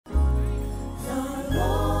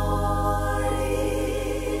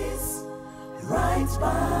God's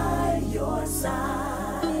by your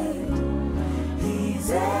side.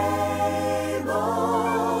 He's able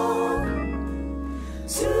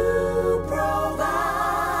to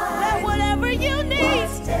provide that whatever you need,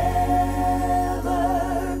 whatever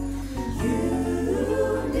you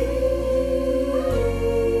need.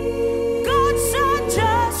 God said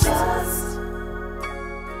just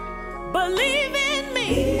believe in me.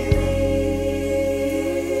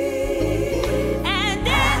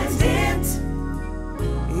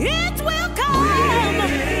 It will come.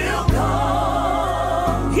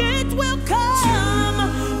 It will come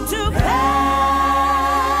to pass.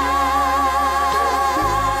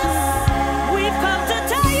 We've come to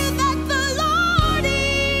tell you that the Lord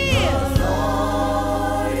is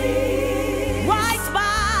right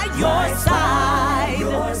by your side,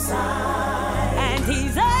 and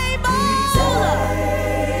He's able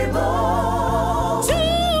to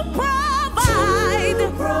provide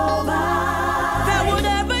that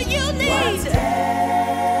whatever you need,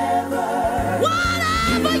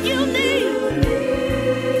 whatever you need.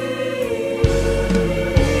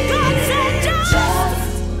 God said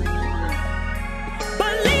just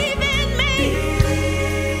believe in me.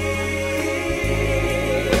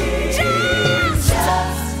 Just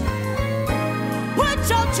put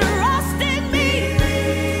your trust in me.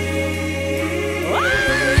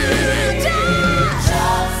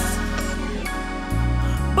 Just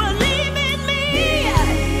believe in me.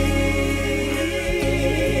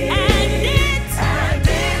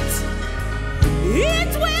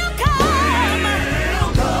 It will come.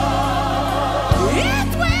 It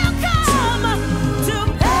will come to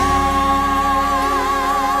pass.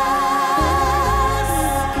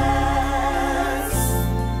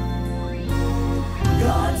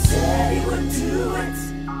 God said He would do it.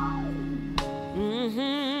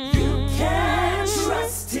 You can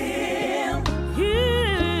trust Him.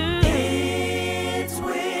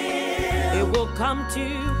 It will come to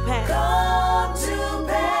pass. Come to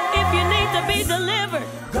pass. If you need to be delivered,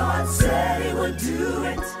 God said He would do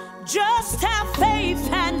it.